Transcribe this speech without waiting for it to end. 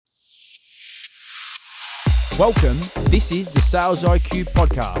Welcome, this is the Sales IQ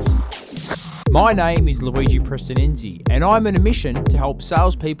Podcast. My name is Luigi Prestinenzi, and I'm on a mission to help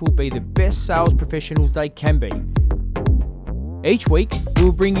salespeople be the best sales professionals they can be. Each week,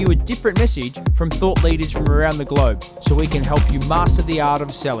 we'll bring you a different message from thought leaders from around the globe so we can help you master the art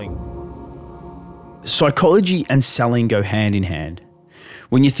of selling. Psychology and selling go hand in hand.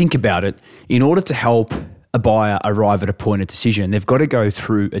 When you think about it, in order to help a buyer arrive at a point of decision, they've got to go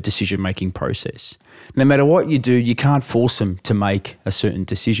through a decision-making process. No matter what you do, you can't force them to make a certain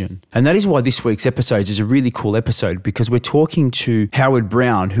decision. And that is why this week's episode is a really cool episode, because we're talking to Howard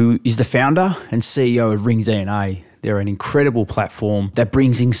Brown, who is the founder and CEO of Ring DNA. They're an incredible platform that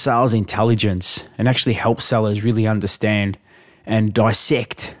brings in sales intelligence and actually helps sellers really understand and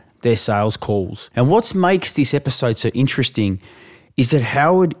dissect their sales calls. And what makes this episode so interesting is that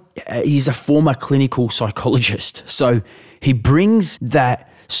Howard is a former clinical psychologist. So he brings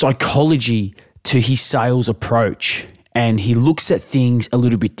that psychology to his sales approach and he looks at things a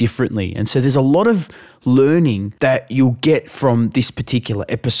little bit differently. And so there's a lot of learning that you'll get from this particular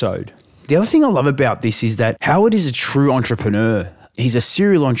episode. The other thing I love about this is that Howard is a true entrepreneur. He's a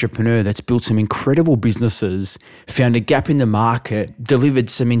serial entrepreneur that's built some incredible businesses, found a gap in the market, delivered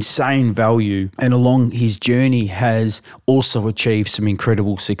some insane value, and along his journey has also achieved some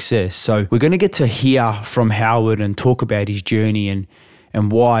incredible success. So we're going to get to hear from Howard and talk about his journey and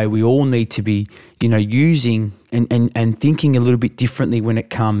why we all need to be, using and thinking a little bit differently when it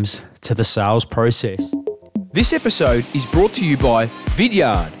comes to the sales process. This episode is brought to you by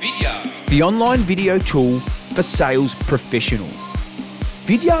Vidyard, the online video tool for sales professionals.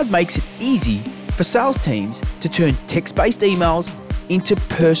 Vidyard makes it easy for sales teams to turn text-based emails into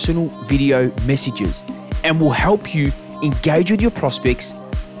personal video messages and will help you engage with your prospects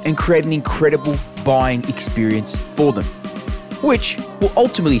and create an incredible buying experience for them, which will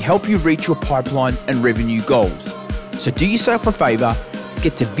ultimately help you reach your pipeline and revenue goals. So do yourself a favor,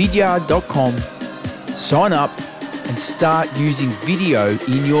 get to vidyard.com, sign up, and start using video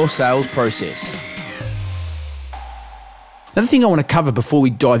in your sales process. Another thing I want to cover before we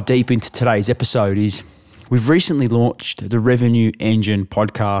dive deep into today's episode is we've recently launched the Revenue Engine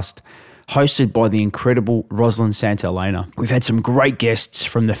podcast hosted by the incredible Rosalind Santelena. We've had some great guests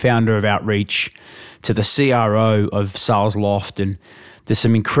from the founder of Outreach to the CRO of Sales Loft, and there's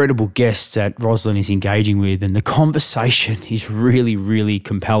some incredible guests that Rosalind is engaging with, and the conversation is really, really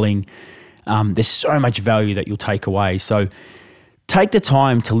compelling. There's so much value that you'll take away. So take the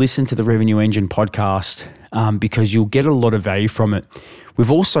time to listen to the Revenue Engine podcast because you'll get a lot of value from it.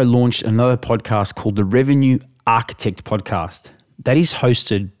 We've also launched another podcast called the Revenue Architect Podcast. That is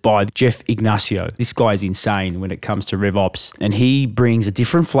hosted by Jeff Ignacio. This guy is insane when it comes to RevOps, and he brings a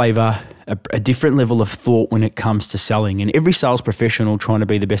different flavor, a different level of thought when it comes to selling. And every sales professional trying to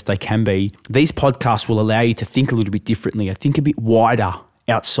be the best they can be, these podcasts will allow you to think a little bit differently, I think a bit wider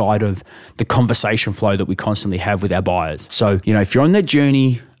outside of the conversation flow that we constantly have with our buyers. So, if you're on that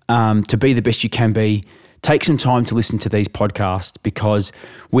journey to be the best you can be, take some time to listen to these podcasts because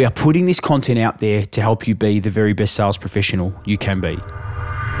we are putting this content out there to help you be the very best sales professional you can be.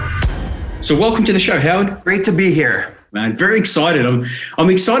 So welcome to the show, Howard. Great to be here. Man, very excited. I'm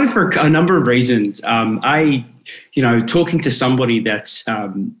excited for a number of reasons. Talking to somebody that's,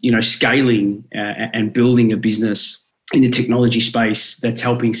 scaling and building a business in the technology space that's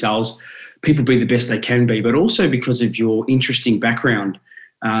helping sales people be the best they can be, but also because of your interesting background.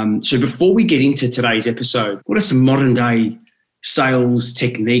 So before we get into today's episode, what are some modern day sales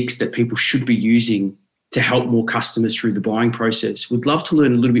techniques that people should be using to help more customers through the buying process? We'd love to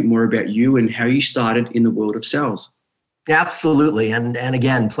learn a little bit more about you and how you started in the world of sales. Absolutely. And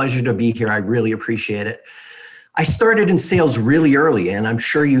again, pleasure to be here. I really appreciate it. I started in sales really early, and I'm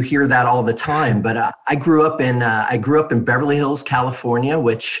sure you hear that all the time. But I grew up in Beverly Hills, California,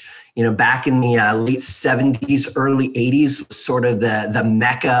 which back in the late 70s, early 80s was sort of the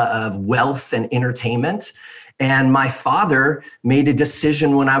mecca of wealth and entertainment. And my father made a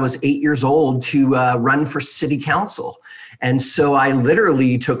decision when I was 8 years old to run for city council. And so I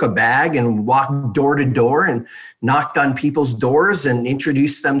literally took a bag and walked door to door and knocked on people's doors and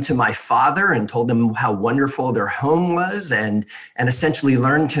introduced them to my father and told them how wonderful their home was and essentially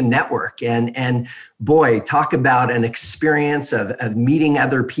learned to network. And boy, talk about an experience of meeting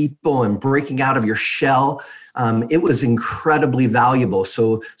other people and breaking out of your shell. It was incredibly valuable.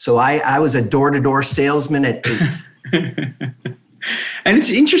 So I was a door-to-door salesman at 8. And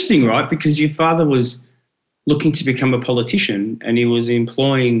it's interesting, right? Because your father was looking to become a politician and he was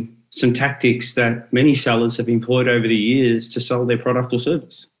employing some tactics that many sellers have employed over the years to sell their product or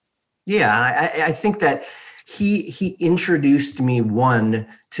service. Yeah, I think that he introduced me, one,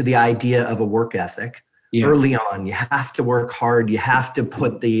 to the idea of a work ethic, Yeah. early on. You have to work hard. You have to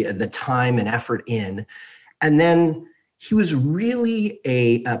put the time and effort in. And then he was really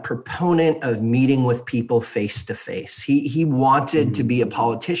a proponent of meeting with people face to face. He wanted to be a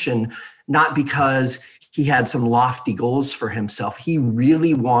politician, not because he had some lofty goals for himself. He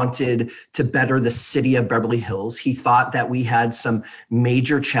really wanted to better the city of Beverly Hills. He thought that we had some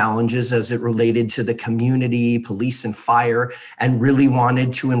major challenges as it related to the community, police and fire, and really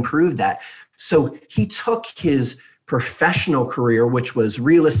wanted to improve that. So he took his professional career, which was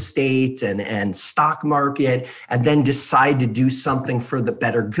real estate and stock market, and then decided to do something for the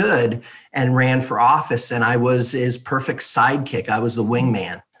better good and ran for office. And I was his perfect sidekick. I was the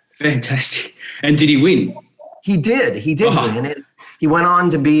wingman. Fantastic. And did he win? He did. He did win it. He went on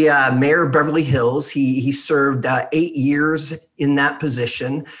to be mayor of Beverly Hills. He served 8 years in that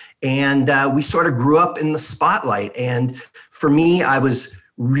position. And we sort of grew up in the spotlight. And for me, I was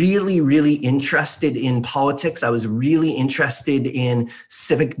really, really interested in politics. I was really interested in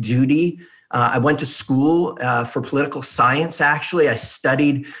civic duty. I went to school for political science, actually. I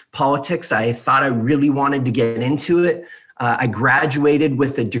studied politics. I thought I really wanted to get into it. I graduated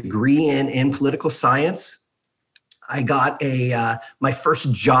with a degree in political science. I got my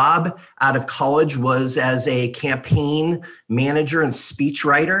first job out of college was as a campaign manager and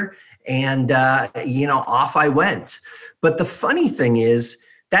speechwriter. And, off I went. But the funny thing is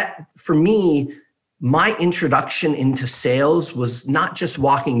that for me, my introduction into sales was not just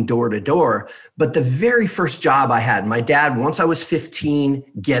walking door to door, but the very first job I had. My dad, once I was 15,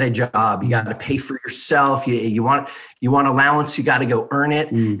 get a job. You got to pay for yourself. You want allowance, you got to go earn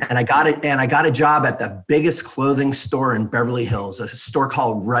it. And I got it. And I got a job at the biggest clothing store in Beverly Hills, a store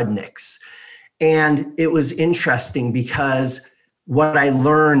called Rudnick's. And it was interesting because what I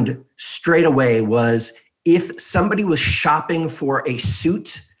learned straight away was if somebody was shopping for a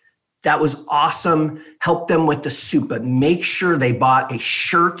suit, that was awesome. Help them with the suit, but make sure they bought a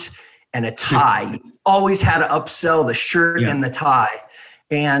shirt and a tie. You always had to upsell the shirt and the tie.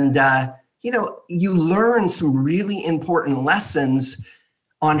 And, you learn some really important lessons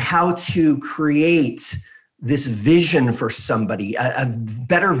on how to create this vision for somebody, a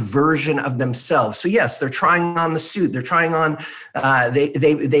better version of themselves. So yes, they're trying on the suit. They're trying on,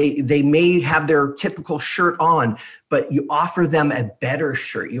 they may have their typical shirt on, but you offer them a better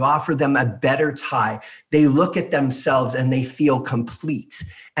shirt. You offer them a better tie. They look at themselves and they feel complete.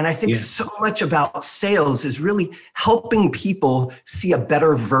 And I think so much about sales is really helping people see a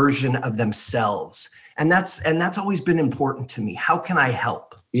better version of themselves. And that's always been important to me. How can I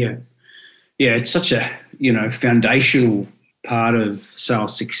help? Yeah. Yeah, it's such a, foundational part of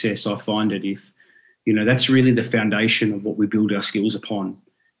sales success. I find it that's really the foundation of what we build our skills upon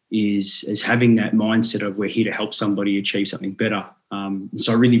is having that mindset of we're here to help somebody achieve something better.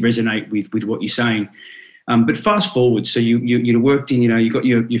 So I really resonate with what you're saying. But fast forward, so you worked in, you got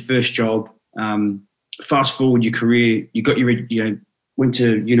your first job. Fast forward your career, you got went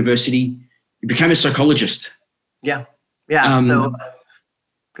to university, you became a psychologist. Yeah. Yeah. So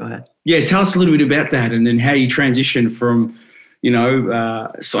go ahead. Yeah, tell us a little bit about that, and then how you transitioned from,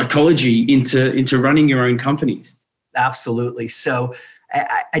 psychology into running your own companies. Absolutely. So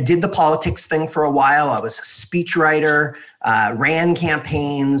I did the politics thing for a while. I was a speechwriter, ran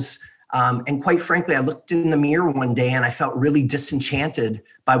campaigns, and quite frankly, I looked in the mirror one day and I felt really disenchanted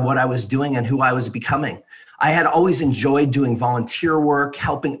by what I was doing and who I was becoming. I had always enjoyed doing volunteer work,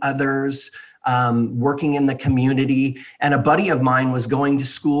 helping others, working in the community. And a buddy of mine was going to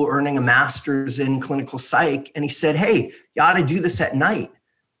school, earning a master's in clinical psych. And he said, "Hey, you ought to do this at night."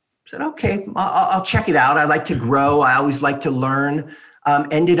 I said, "Okay, I'll check it out. I like to grow. I always like to learn."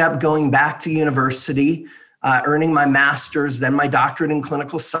 Ended up going back to university, earning my master's, then my doctorate in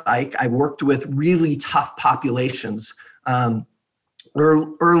clinical psych. I worked with really tough populations,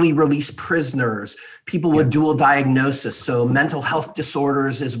 early release prisoners, people with dual diagnosis, so mental health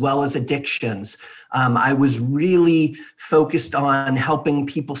disorders as well as addictions. I was really focused on helping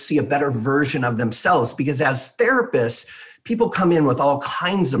people see a better version of themselves because as therapists, people come in with all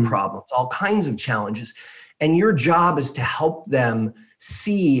kinds of problems, all kinds of challenges, and your job is to help them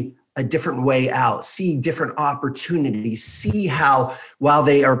see a different way out, see different opportunities, see how while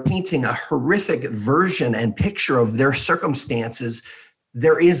they are painting a horrific version and picture of their circumstances,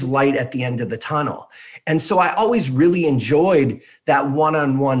 there is light at the end of the tunnel. And so I always really enjoyed that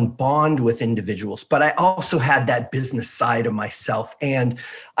one-on-one bond with individuals, but I also had that business side of myself. And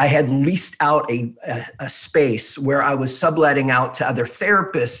I had leased out a space where I was subletting out to other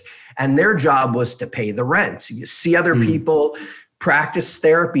therapists, and their job was to pay the rent. You see other people practice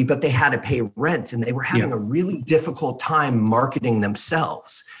therapy, but they had to pay rent, and they were having a really difficult time marketing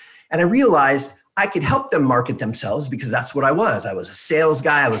themselves. And I realized I could help them market themselves because that's what I was. I was a sales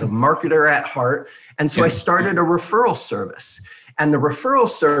guy. I was a marketer at heart. And so I started a referral service. And the referral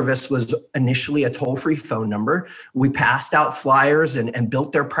service was initially a toll-free phone number. We passed out flyers and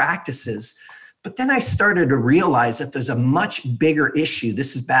built their practices. But then I started to realize that there's a much bigger issue.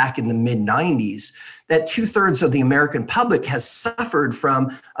 This is back in the mid-90s, that 2/3 of the American public has suffered from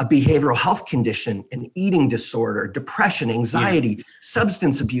a behavioral health condition, an eating disorder, depression, anxiety,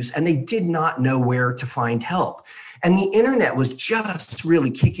 substance abuse, and they did not know where to find help. And the internet was just really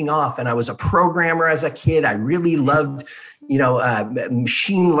kicking off. And I was a programmer as a kid. I really loved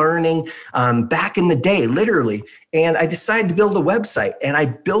machine learning back in the day, literally. And I decided to build a website. And I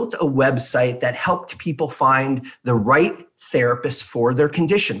built a website that helped people find the right therapist for their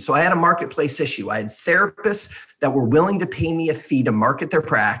condition. So I had a marketplace issue. I had therapists that were willing to pay me a fee to market their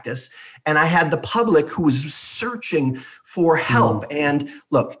practice. And I had the public who was searching for help. And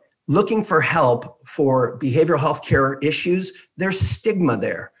looking for help for behavioral health care issues, there's stigma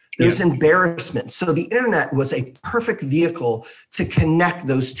there. There's embarrassment. So the internet was a perfect vehicle to connect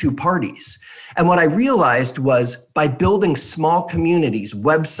those two parties. And what I realized was by building small communities,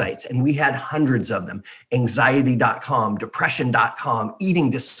 websites, and we had hundreds of them, anxiety.com, depression.com,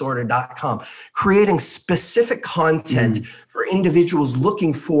 eatingdisorder.com, creating specific content for individuals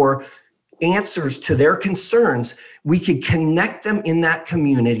looking for answers to their concerns, we could connect them in that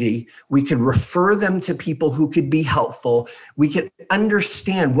community. We could refer them to people who could be helpful. We could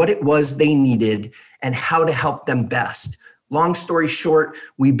understand what it was they needed and how to help them best. Long story short,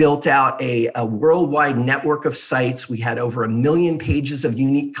 we built out a worldwide network of sites. We had over 1 million pages of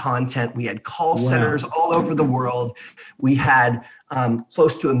unique content. We had call centers all over the world. We had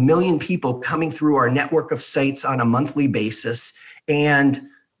close to 1 million people coming through our network of sites on a monthly basis. And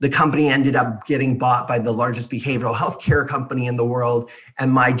the company ended up getting bought by the largest behavioral health care company in the world.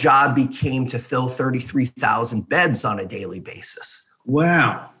 And my job became to fill 33,000 beds on a daily basis.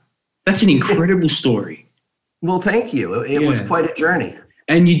 Wow. That's an incredible story. Well, thank you. It was quite a journey.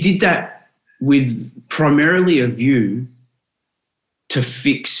 And you did that with primarily a view to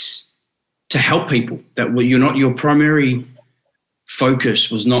help people. That you're not, your primary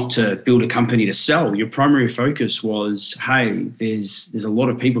focus was not to build a company to sell. Your primary focus was, hey, there's a lot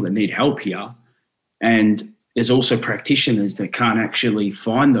of people that need help here. And there's also practitioners that can't actually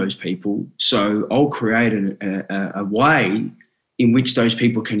find those people. So I'll create a way in which those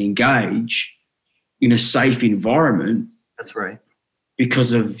people can engage in a safe environment. That's right.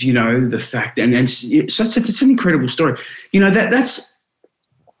 Because of, the fact, and so it's an incredible story. I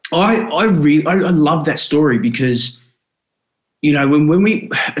love that story because, when we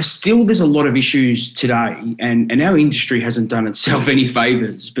still, there's a lot of issues today, and our industry hasn't done itself any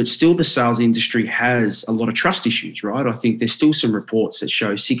favors, but still the sales industry has a lot of trust issues, right? I think there's still some reports that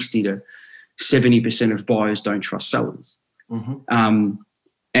show 60 to 70% of buyers don't trust sellers.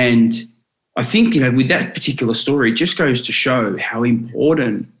 And I think, with that particular story, it just goes to show how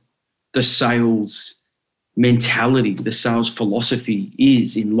important the sales mentality, the sales philosophy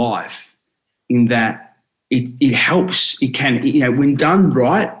is in life, in that it helps. It can, when done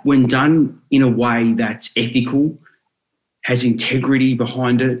right, when done in a way that's ethical, has integrity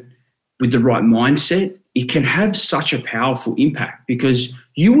behind it, with the right mindset, it can have such a powerful impact because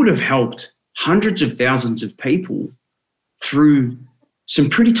you would have helped hundreds of thousands of people through some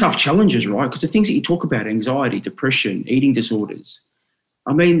pretty tough challenges, right? Because the things that you talk about, anxiety, depression, eating disorders,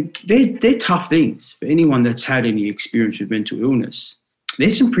 I mean, they're tough things for anyone that's had any experience with mental illness.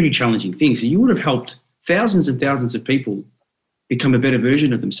 There's some pretty challenging things. So you would have helped thousands and thousands of people become a better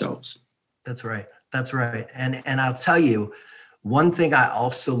version of themselves. That's right. That's right. And I'll tell you, one thing I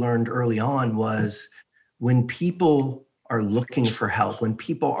also learned early on was when people are looking for help, when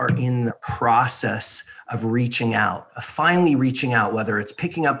people are in the process of reaching out, of finally reaching out, whether it's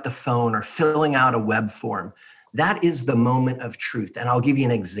picking up the phone or filling out a web form, that is the moment of truth. And I'll give you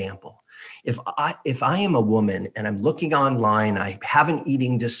an example. If I am a woman and I'm looking online, I have an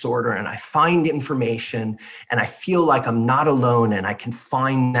eating disorder and I find information and I feel like I'm not alone and I can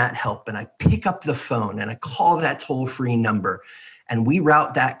find that help, and I pick up the phone and I call that toll-free number and we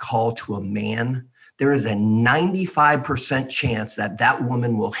route that call to a man, there is a 95% chance that that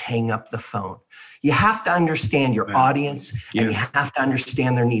woman will hang up the phone. You have to understand your audience and you have to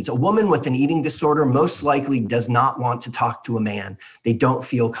understand their needs. A woman with an eating disorder most likely does not want to talk to a man. They don't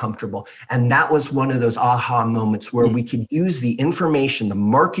feel comfortable. And that was one of those aha moments where we could use the information, the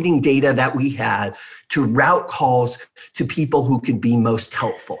marketing data that we had to route calls to people who could be most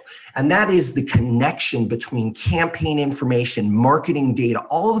helpful. And that is the connection between campaign information, marketing data,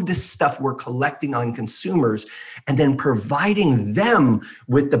 all of this stuff we're collecting on consumers, and then providing them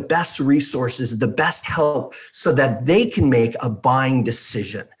with the best resources, the best help so that they can make a buying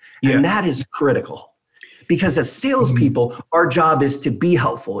decision. Yeah. And that is critical. Because as salespeople, our job is to be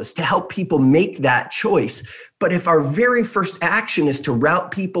helpful, is to help people make that choice. But if our very first action is to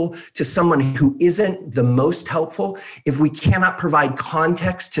route people to someone who isn't the most helpful, if we cannot provide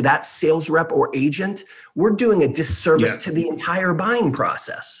context to that sales rep or agent, we're doing a disservice to the entire buying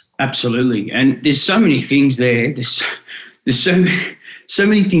process. Absolutely. And there's so many things there. There's so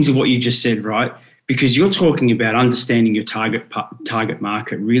many things of what you just said, right? Because you're talking about understanding your target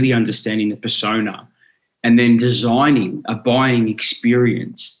market, really understanding the persona, and then designing a buying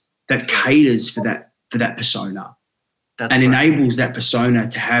experience that caters for that persona. And enables that persona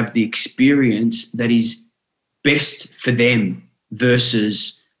to have the experience that is best for them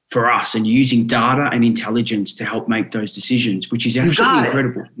versus for us, and using data and intelligence to help make those decisions, which is absolutely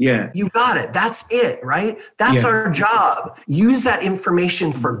incredible. Yeah. You got it. That's it, right? That's our job. Use that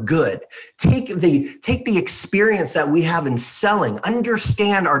information for good. Take the experience that we have in selling,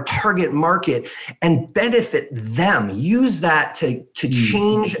 understand our target market, and benefit them. Use that to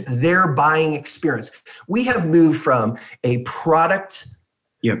change their buying experience. We have moved from a product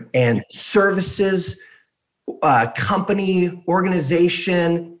and services company,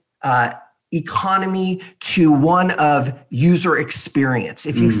 organization, economy to one of user experience.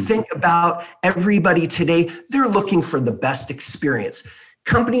 If you think about everybody today, they're looking for the best experience.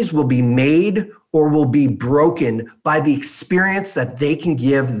 Companies will be made or will be broken by the experience that they can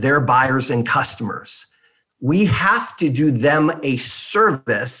give their buyers and customers. We have to do them a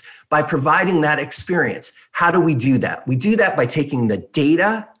service by providing that experience. How do we do that? We do that by taking the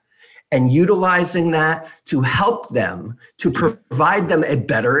data and utilizing that to help them, to provide them a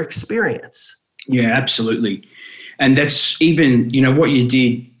better experience. Yeah, absolutely. And that's even, what you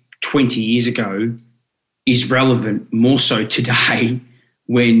did 20 years ago is relevant more so today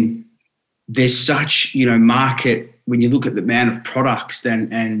when there's such, market, when you look at the amount of products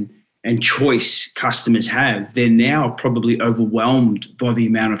and choice customers have, they're now probably overwhelmed by the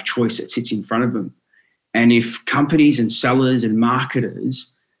amount of choice that sits in front of them. And if companies and sellers and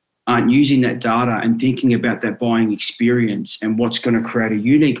marketers aren't using that data and thinking about that buying experience and what's going to create a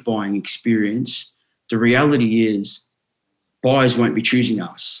unique buying experience, the reality is buyers won't be choosing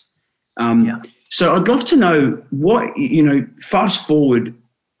us. So I'd love to know what, fast forward,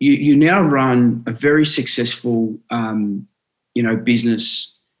 you now run a very successful,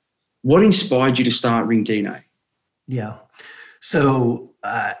 business. What inspired you to start RingDNA? Yeah. So,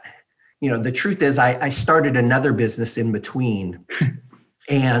 the truth is I started another business in between.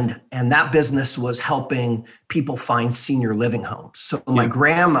 And that business was helping people find senior living homes. So my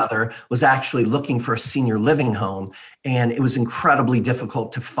grandmother was actually looking for a senior living home, and it was incredibly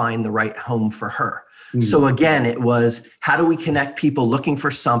difficult to find the right home for her. So again, it was, how do we connect people looking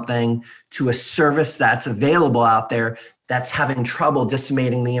for something to a service that's available out there that's having trouble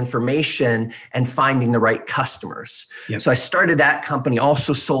disseminating the information and finding the right customers. So I started that company,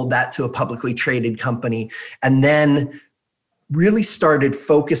 also sold that to a publicly traded company, and then really started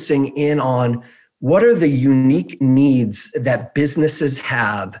focusing in on what are the unique needs that businesses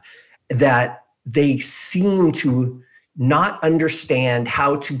have that they seem to not understand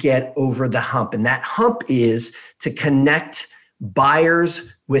how to get over the hump. And that hump is to connect buyers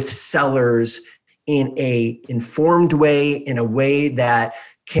with sellers in a informed way, in a way that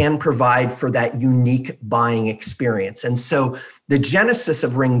can provide for that unique buying experience. And so the genesis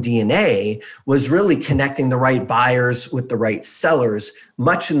of RingDNA was really connecting the right buyers with the right sellers,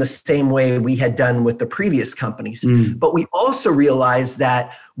 much in the same way we had done with the previous companies. But we also realized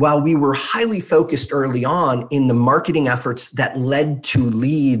that while we were highly focused early on in the marketing efforts that led to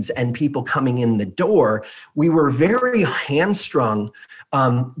leads and people coming in the door, we were very hamstrung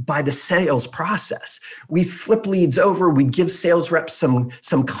by the sales process. We flip leads over, we give sales reps some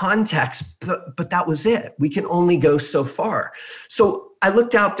context, but that was it. We can only go so far. So I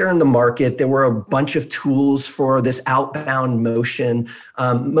looked out there in the market. There were a bunch of tools for this outbound motion,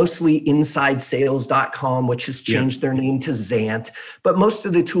 mostly InsideSales.com, which has changed their name to Zant. But most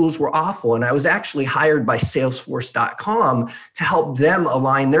of the tools were awful. And I was actually hired by Salesforce.com to help them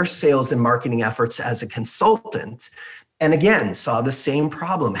align their sales and marketing efforts as a consultant. And again, saw the same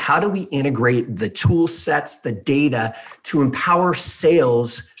problem. How do we integrate the tool sets, the data to empower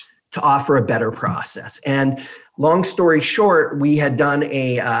sales to offer a better process? And Long story short, we had done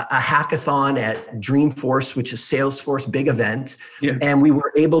a hackathon at Dreamforce, which is Salesforce big event. Yeah. And we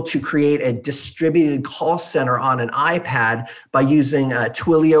were able to create a distributed call center on an iPad by using a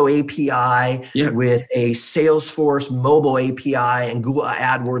Twilio API with a Salesforce mobile API and Google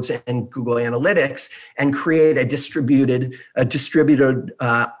AdWords and Google Analytics, and create a distributed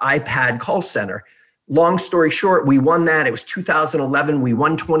iPad call center. Long story short, we won that. It was 2011. We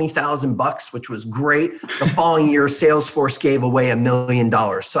won $20,000, which was great. The following year, Salesforce gave away $1 million.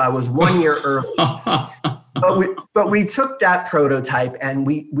 So I was 1 year early. But we took that prototype and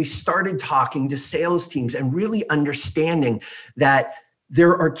we started talking to sales teams and really understanding that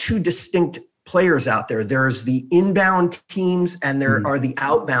there are two distinct players out there. There's the inbound teams and there are the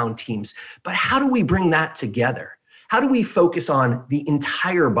outbound teams. But how do we bring that together? How do we focus on the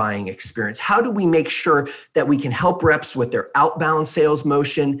entire buying experience? How do we make sure that we can help reps with their outbound sales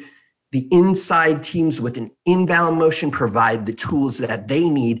motion, the inside teams with an inbound motion, provide the tools that they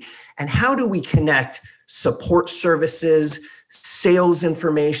need? And how do we connect support services, sales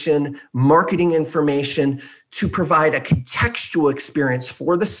information, marketing information to provide a contextual experience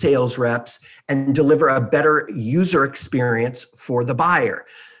for the sales reps and deliver a better user experience for the buyer?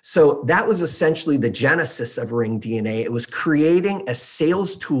 So that was essentially the genesis of Ring DNA. It was creating a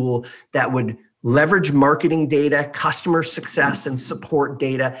sales tool that would leverage marketing data, customer success and support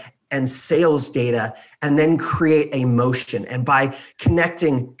data, and sales data, and then create a motion. And by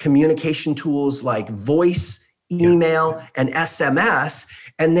connecting communication tools like voice, email, and SMS,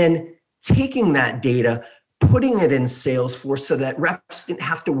 and then taking that data, putting it in Salesforce so that reps didn't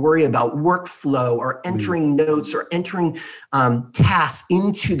have to worry about workflow or entering notes or entering tasks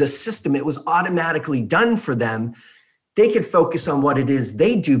into the system. It was automatically done for them. They could focus on what it is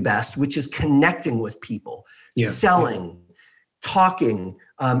they do best, which is connecting with people, selling, talking,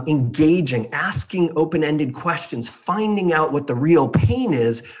 engaging, asking open-ended questions, finding out what the real pain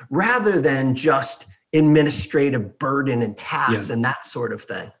is, rather than just administrative burden and tasks and that sort of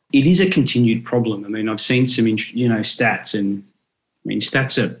thing. It is a continued problem. I mean, I've seen some, stats, and I mean,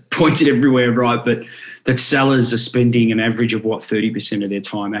 stats are pointed everywhere, right? But that sellers are spending an average of 30% of their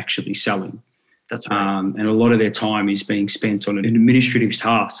time actually selling. That's right. And a lot of their time is being spent on administrative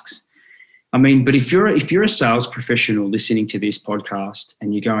tasks. I mean, but if you're a sales professional listening to this podcast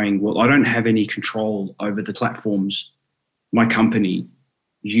and you're going, well, I don't have any control over the platforms my company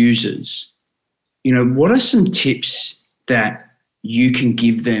uses, what are some tips that you can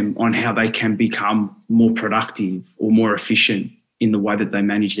give them on how they can become more productive or more efficient in the way that they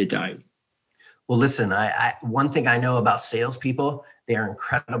manage their day? Well, listen, one thing I know about salespeople, they are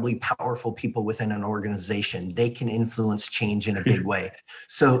incredibly powerful people within an organization. They can influence change in a big way.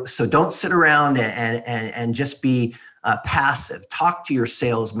 So don't sit around and just be passive. Talk to your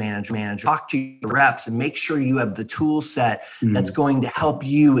sales manager, talk to your reps, and make sure you have the tool set that's going to help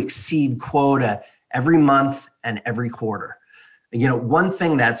you exceed quota every month and every quarter. One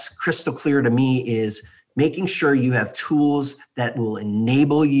thing that's crystal clear to me is making sure you have tools that will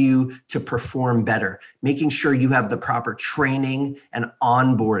enable you to perform better, making sure you have the proper training and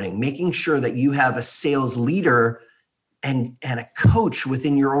onboarding, making sure that you have a sales leader and a coach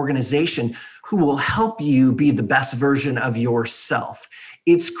within your organization who will help you be the best version of yourself.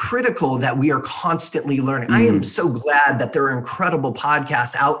 It's critical that we are constantly learning. I am so glad that there are incredible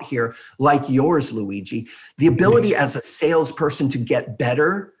podcasts out here like yours, Luigi. The ability as a salesperson to get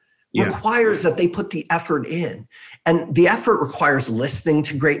better requires that they put the effort in. And the effort requires listening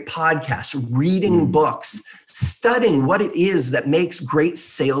to great podcasts, reading books, studying what it is that makes great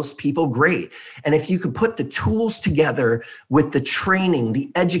salespeople great. And if you could put the tools together with the training,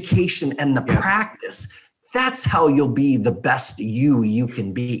 the education, and the practice, that's how you'll be the best you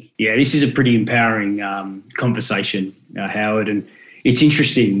can be. Yeah, this is a pretty empowering conversation, Howard. And it's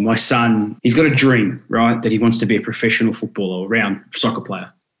interesting. My son, he's got a dream, right, that he wants to be a professional footballer, around soccer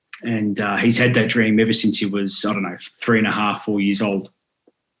player. And he's had that dream ever since he was, 3.5, 4 years old.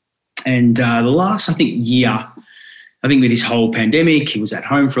 And the last, year, with this whole pandemic, he was at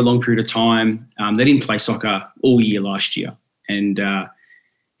home for a long period of time. They didn't play soccer all year last year. And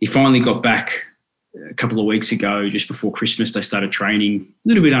he finally got back a couple of weeks ago, just before Christmas. They started training, a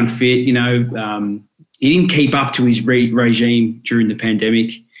little bit unfit, he didn't keep up to his regime during the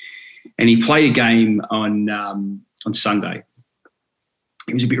pandemic. And he played a game on Sunday.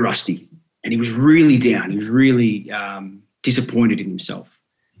 He was a bit rusty and he was really down. He was really disappointed in himself.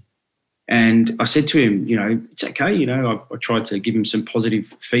 And I said to him, it's okay. I tried to give him some positive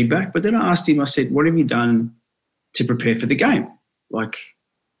feedback, but then I asked him, I said, what have you done to prepare for the game?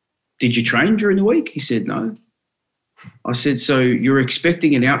 Did you train during the week? He said, no. I said, so you're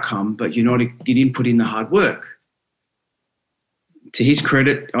expecting an outcome, but you didn't put in the hard work. to his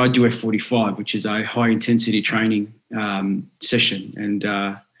credit, I do F45, which is a high intensity training session.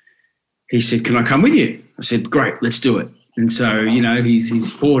 And he said, "Can I come with you?" I said, "Great, let's do it." And so,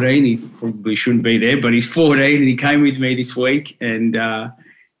 he's 14. He probably shouldn't be there, but he's 14 and he came with me this week and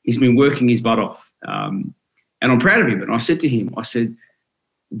he's been working his butt off. And I'm proud of him. And I said to him,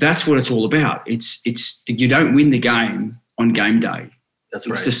 that's what it's all about. It's you don't win the game on game day. That's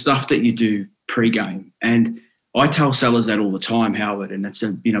right. It's the stuff that you do pre-game. And I tell sellers that all the time, Howard, and it's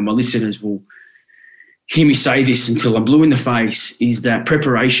my listeners will hear me say this until I'm blue in the face, is that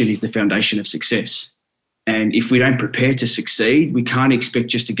preparation is the foundation of success. And if we don't prepare to succeed, we can't expect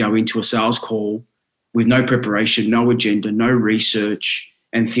just to go into a sales call with no preparation, no agenda, no research,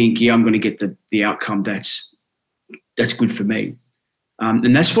 and think, I'm going to get the outcome that's good for me.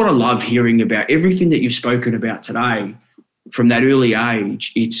 And that's what I love hearing about everything that you've spoken about today. From that early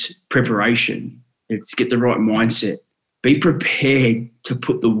age, it's preparation. It's get the right mindset. Be prepared to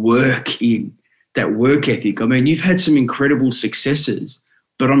put the work in, that work ethic. I mean, you've had some incredible successes,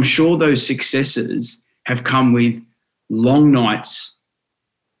 but I'm sure those successes have come with long nights,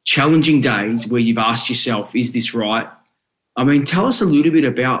 challenging days where you've asked yourself, is this right? I mean, tell us a little bit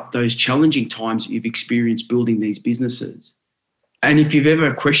about those challenging times that you've experienced building these businesses. And if you've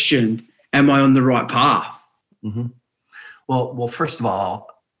ever questioned, am I on the right path? Mm-hmm. Well, first of all,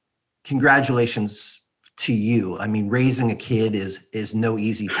 congratulations to you. I mean, raising a kid is no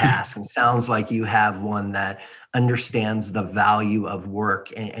easy task. And sounds like you have one that understands the value of work,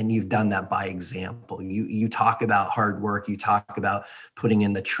 and you've done that by example. You talk about hard work, you talk about putting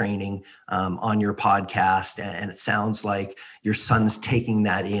in the training on your podcast, and it sounds like your son's taking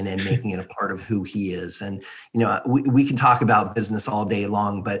that in and making it a part of who he is. And we can talk about business all day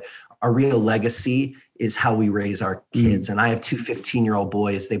long, but our real legacy is how we raise our kids. And I have two 15-year-old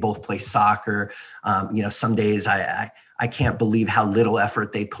boys. They both play soccer. Some days I can't believe how little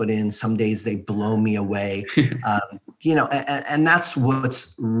effort they put in. Some days they blow me away. And that's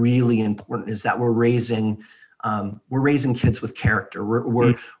what's really important, is that we're raising kids with character.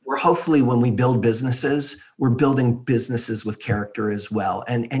 We're hopefully, when we build businesses, we're building businesses with character as well.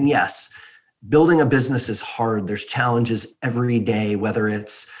 And yes, building a business is hard. There's challenges every day, whether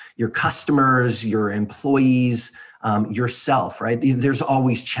it's your customers, your employees, yourself, right? There's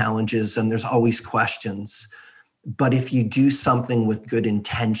always challenges and there's always questions. But if you do something with good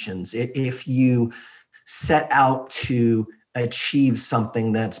intentions, if you set out to achieve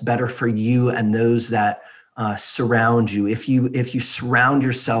something that's better for you and those that surround you, if you surround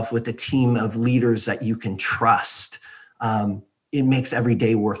yourself with a team of leaders that you can trust, it makes every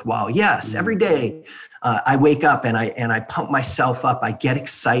day worthwhile. Yes, every day I wake up and I pump myself up. I get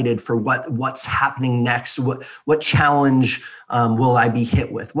excited for what's happening next. What challenge will I be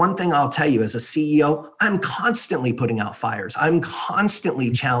hit with? One thing I'll tell you, as a CEO, I'm constantly putting out fires. I'm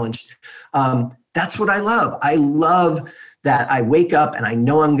constantly challenged. That's what I love. I love that I wake up and I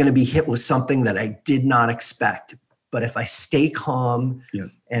know I'm going to be hit with something that I did not expect. But if I stay calm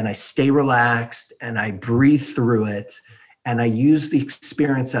and I stay relaxed and I breathe through it, and I use the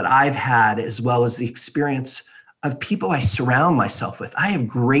experience that I've had as well as the experience of people I surround myself with. I have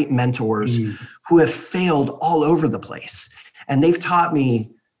great mentors who have failed all over the place. And they've taught me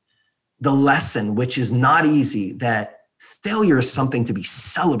the lesson, which is not easy, that failure is something to be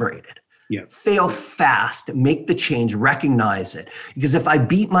celebrated. Yeah. Fail fast, make the change, recognize it. Because if I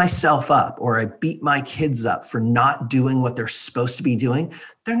beat myself up or I beat my kids up for not doing what they're supposed to be doing,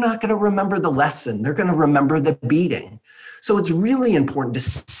 they're not going to remember the lesson. They're going to remember the beating. So it's really important to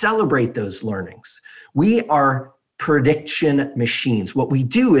celebrate those learnings. We are prediction machines. What we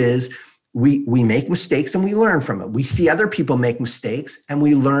do is we make mistakes and we learn from it. We see other people make mistakes and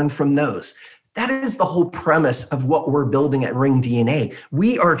we learn from those. That is the whole premise of what we're building at Ring DNA.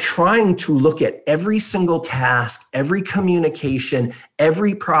 We are trying to look at every single task, every communication,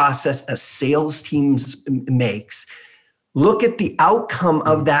 every process a sales team makes. Look at the outcome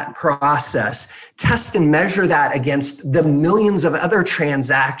of that process, test and measure that against the millions of other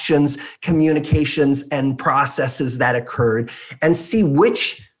transactions, communications, and processes that occurred, and see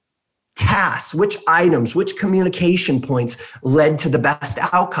which tasks, which items, which communication points led to the best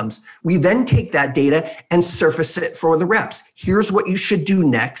outcomes. We then take that data and surface it for the reps. Here's what you should do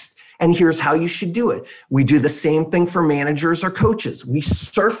next, and here's how you should do it. We do the same thing for managers or coaches. We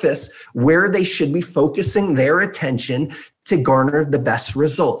surface where they should be focusing their attention to garner the best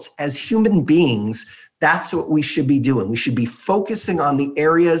results. As human beings, that's what we should be doing. We should be focusing on the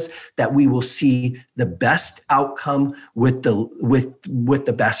areas that we will see the best outcome with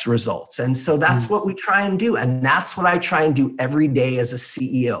the best results. And so that's what we try and do. And that's what I try and do every day as a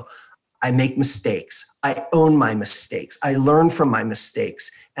CEO. I make mistakes. I own my mistakes. I learn from my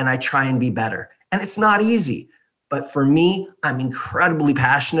mistakes, and I try and be better. And it's not easy, but for me, I'm incredibly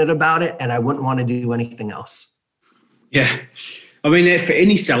passionate about it, and I wouldn't want to do anything else. Yeah. I mean, for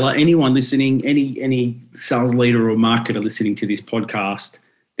any seller, anyone listening, any sales leader or marketer listening to this podcast,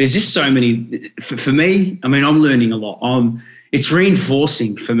 there's just so many. For me, I mean, I'm learning a lot. It's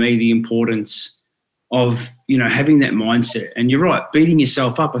reinforcing for me the importance of, having that mindset. And you're right, beating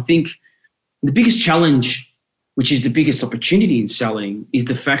yourself up. I think the biggest challenge, which is the biggest opportunity in selling, is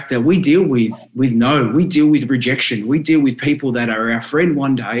the fact that we deal with no, we deal with rejection. We deal with people that are our friend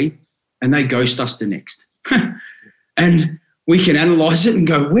one day and they ghost us the next. And we can analyze it and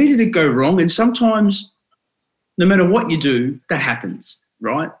go, where did it go wrong? And sometimes, no matter what you do, that happens,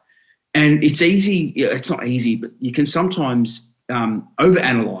 right? And it's easy. It's not easy, but you can sometimes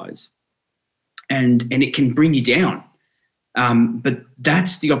overanalyze, and it can bring you down. But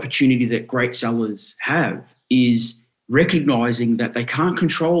that's the opportunity that great sellers have, is recognizing that they can't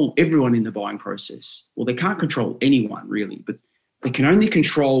control everyone in the buying process. Well, they can't control anyone really, but they can only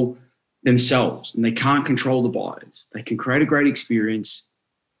control themselves, and they can't control the buyers. They can create a great experience.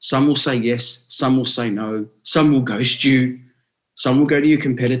 Some will say yes, some will say no, some will ghost you, some will go to your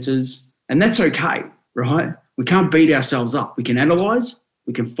competitors, and that's okay, right? We can't beat ourselves up. We can analyze,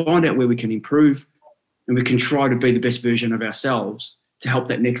 we can find out where we can improve, and we can try to be the best version of ourselves to help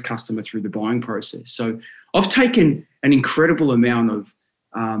that next customer through the buying process. So I've taken an incredible amount of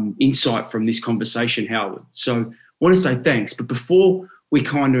insight from this conversation, Howard. So I want to say thanks. But before we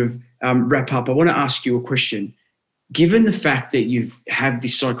kind of wrap up, I want to ask you a question. Given the fact that you have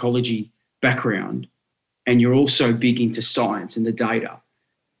this psychology background and you're also big into science and the data,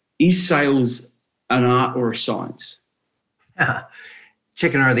 is sales an art or a science?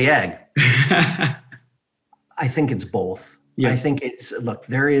 Chicken or the egg? I think it's both. Yeah. I think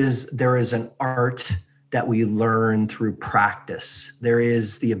there is an art that we learn through practice. There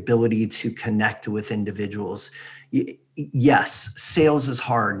is the ability to connect with individuals. Yes, sales is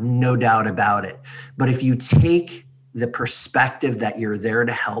hard, no doubt about it. But if you take the perspective that you're there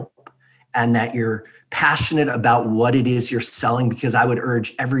to help and that you're passionate about what it is you're selling, because I would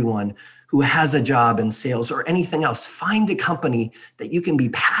urge everyone who has a job in sales or anything else, find a company that you can be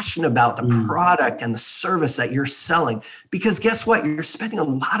passionate about the product and the service that you're selling. Because guess what? You're spending a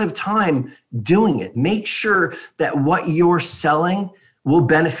lot of time doing it. Make sure that what you're selling will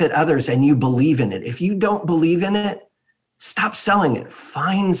benefit others and you believe in it. If you don't believe in it, stop selling it.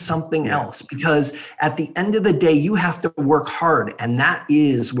 Find something else, because at the end of the day, you have to work hard. And that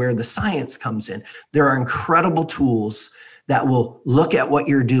is where the science comes in. There are incredible tools that will look at what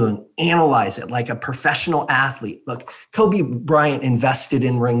you're doing, analyze it like a professional athlete. Look, Kobe Bryant invested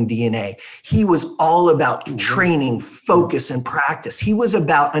in Ring DNA. He was all about training, focus, and practice. He was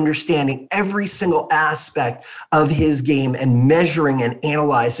about understanding every single aspect of his game and measuring and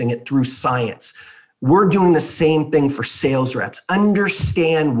analyzing it through science. We're doing the same thing for sales reps.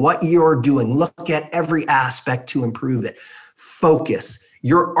 Understand what you're doing. Look at every aspect to improve it. Focus.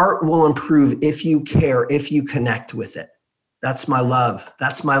 Your art will improve if you care, if you connect with it. That's my love.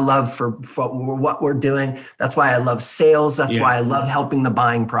 That's my love for what we're doing. That's why I love sales. That's why I love helping the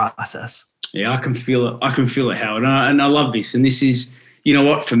buying process. Yeah, I can feel it. I can feel it, Howard. And I love this. And this is, you know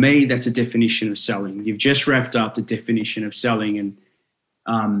what, for me, that's a definition of selling. You've just wrapped up the definition of selling,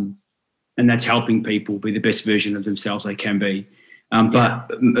 and that's helping people be the best version of themselves they can be.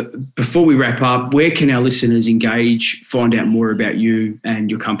 But before we wrap up, where can our listeners engage, find out more about you and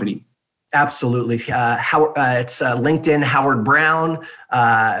your company? Absolutely. It's LinkedIn, Howard Brown,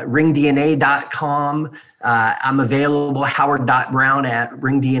 ringdna.com. I'm available,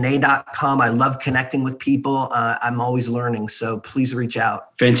 howard.brown@ringdna.com. I love connecting with people. I'm always learning, so please reach out.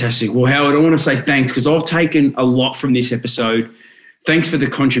 Fantastic. Well, Howard, I want to say thanks, because I've taken a lot from this episode. Thanks for the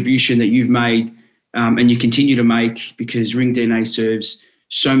contribution that you've made and you continue to make, because Ring DNA serves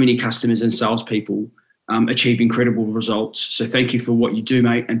so many customers and salespeople achieve incredible results. So thank you for what you do,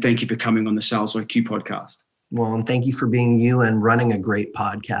 mate, and thank you for coming on the Sales IQ podcast. Well, and thank you for being you and running a great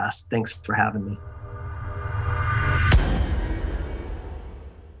podcast. Thanks for having me.